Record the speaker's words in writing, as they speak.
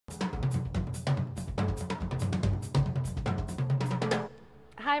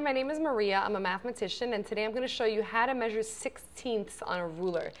Hi, my name is Maria. I'm a mathematician, and today I'm going to show you how to measure sixteenths on a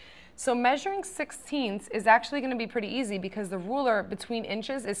ruler. So measuring sixteenths is actually going to be pretty easy because the ruler between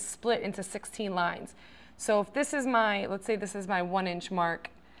inches is split into 16 lines. So if this is my, let's say this is my 1 inch mark,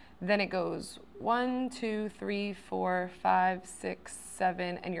 then it goes 1, 2, 3, 4, 5, 6,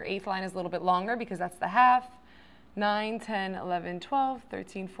 7, and your 8th line is a little bit longer because that's the half, 9, 10, 11, 12,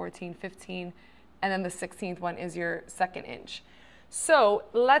 13, 14, 15, and then the 16th one is your 2nd inch. So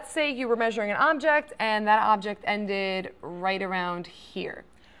let's say you were measuring an object and that object ended right around here.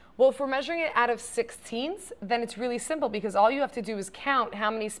 Well, if we're measuring it out of sixteenths, then it's really simple because all you have to do is count how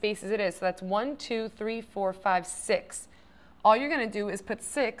many spaces it is. So that's 1, 2, 3, 4, 5, 6. All you're going to do is put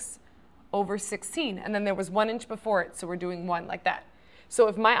 6 over 16, and then there was 1 inch before it, so we're doing 1 like that. So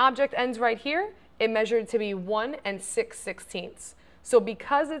if my object ends right here, it measured to be 1 and 6 sixteenths. So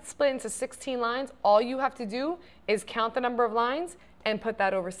because it's split into 16 lines, all you have to do is count the number of lines and put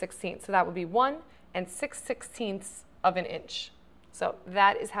that over 16. So that would be 1 and 6 sixteenths of an inch. So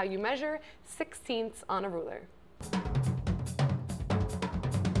that is how you measure sixteenths on a ruler.